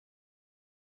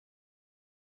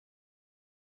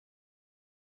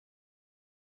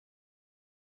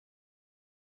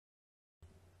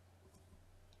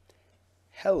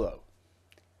Hello.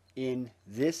 In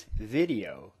this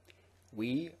video,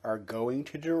 we are going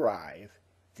to derive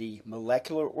the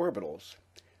molecular orbitals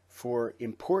for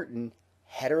important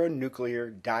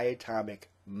heteronuclear diatomic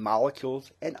molecules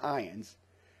and ions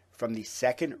from the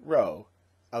second row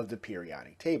of the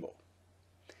periodic table.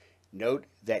 Note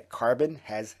that carbon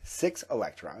has 6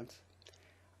 electrons,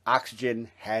 oxygen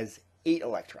has 8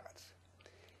 electrons.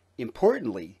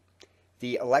 Importantly,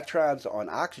 the electrons on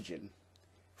oxygen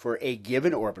for a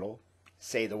given orbital,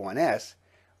 say the 1s,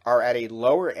 are at a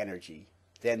lower energy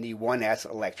than the 1s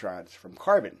electrons from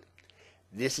carbon.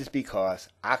 This is because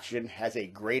oxygen has a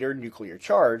greater nuclear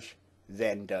charge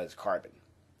than does carbon.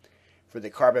 For the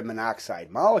carbon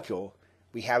monoxide molecule,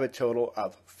 we have a total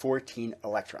of 14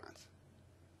 electrons.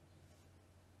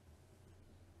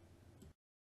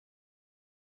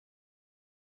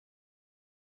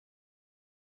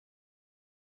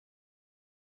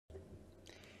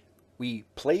 We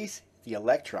place the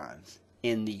electrons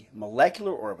in the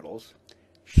molecular orbitals,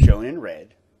 shown in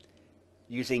red,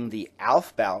 using the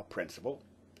Aufbau principle,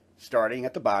 starting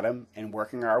at the bottom and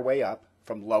working our way up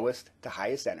from lowest to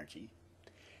highest energy,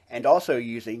 and also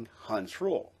using Hund's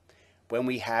rule. When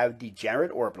we have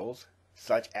degenerate orbitals,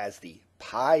 such as the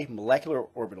pi molecular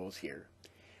orbitals here,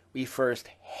 we first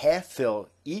half-fill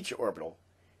each orbital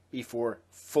before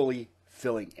fully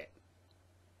filling it.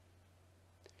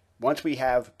 Once we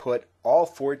have put all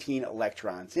 14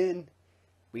 electrons in,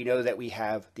 we know that we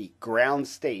have the ground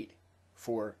state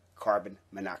for carbon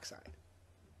monoxide.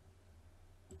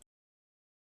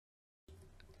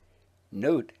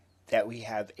 Note that we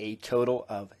have a total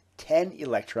of 10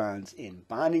 electrons in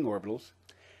bonding orbitals,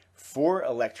 4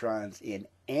 electrons in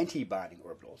antibonding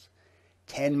orbitals.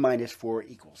 10 minus 4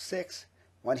 equals 6.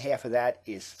 1/2 of that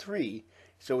is 3,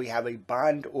 so we have a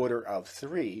bond order of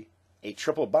 3, a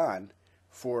triple bond,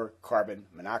 for carbon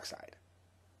monoxide.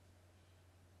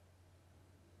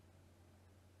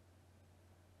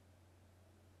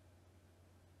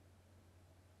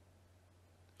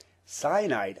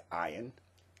 Cyanide ion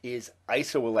is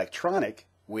isoelectronic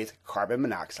with carbon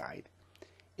monoxide.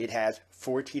 It has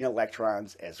 14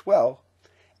 electrons as well,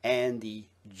 and the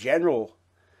general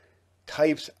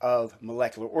types of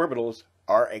molecular orbitals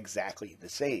are exactly the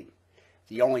same.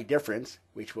 The only difference,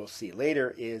 which we'll see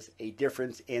later, is a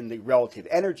difference in the relative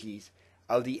energies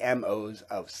of the MOs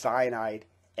of cyanide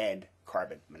and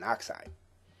carbon monoxide.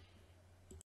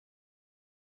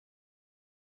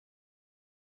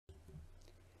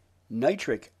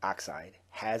 Nitric oxide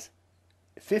has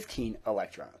 15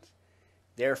 electrons.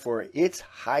 Therefore, its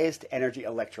highest energy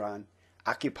electron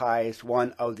occupies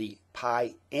one of the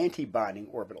pi antibonding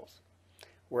orbitals,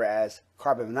 whereas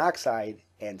carbon monoxide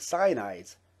and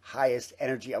cyanide's highest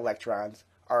energy electrons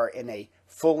are in a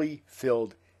fully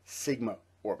filled sigma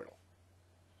orbital.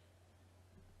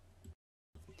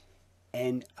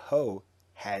 NO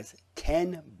has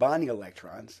 10 bonding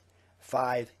electrons,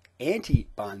 5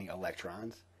 anti-bonding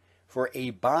electrons, for a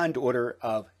bond order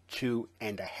of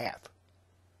 2.5.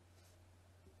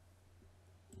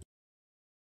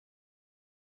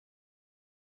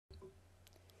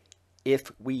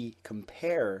 If we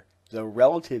compare the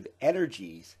relative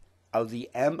energies of the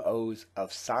MOs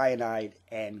of cyanide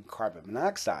and carbon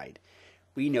monoxide,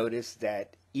 we notice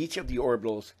that each of the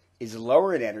orbitals is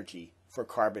lower in energy for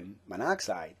carbon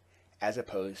monoxide as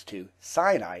opposed to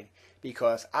cyanide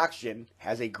because oxygen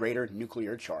has a greater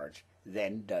nuclear charge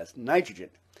than does nitrogen.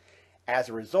 As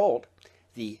a result,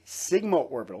 the sigma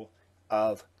orbital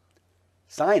of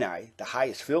cyanide, the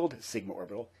highest filled sigma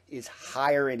orbital, is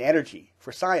higher in energy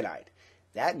for cyanide.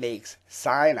 That makes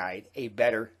cyanide a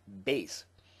better base,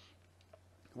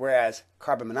 whereas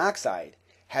carbon monoxide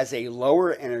has a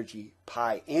lower energy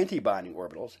pi antibonding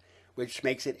orbitals, which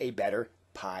makes it a better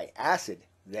pi acid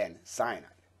than cyanide.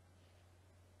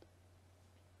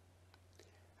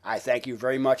 I thank you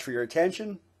very much for your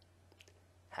attention.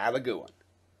 Have a good one.